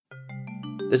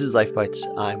This is Life Bites.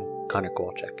 I'm Connor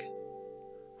Kowalczyk.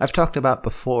 I've talked about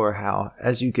before how,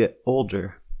 as you get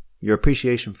older, your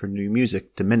appreciation for new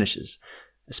music diminishes,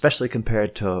 especially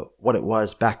compared to what it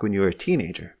was back when you were a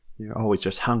teenager. You're always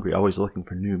just hungry, always looking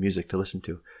for new music to listen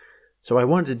to. So what I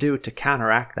wanted to do to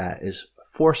counteract that is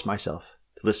force myself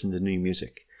to listen to new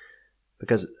music.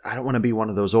 Because I don't want to be one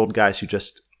of those old guys who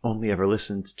just only ever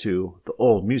listens to the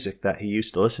old music that he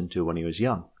used to listen to when he was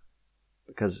young.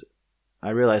 Because I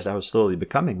realized I was slowly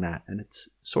becoming that, and it's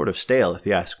sort of stale if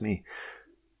you ask me.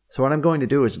 So what I'm going to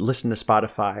do is listen to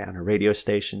Spotify on a radio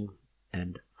station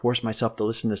and force myself to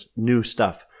listen to new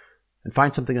stuff and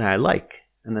find something that I like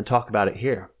and then talk about it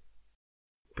here.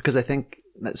 Because I think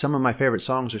that some of my favorite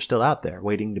songs are still out there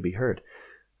waiting to be heard.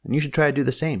 And you should try to do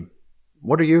the same.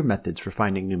 What are your methods for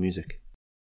finding new music?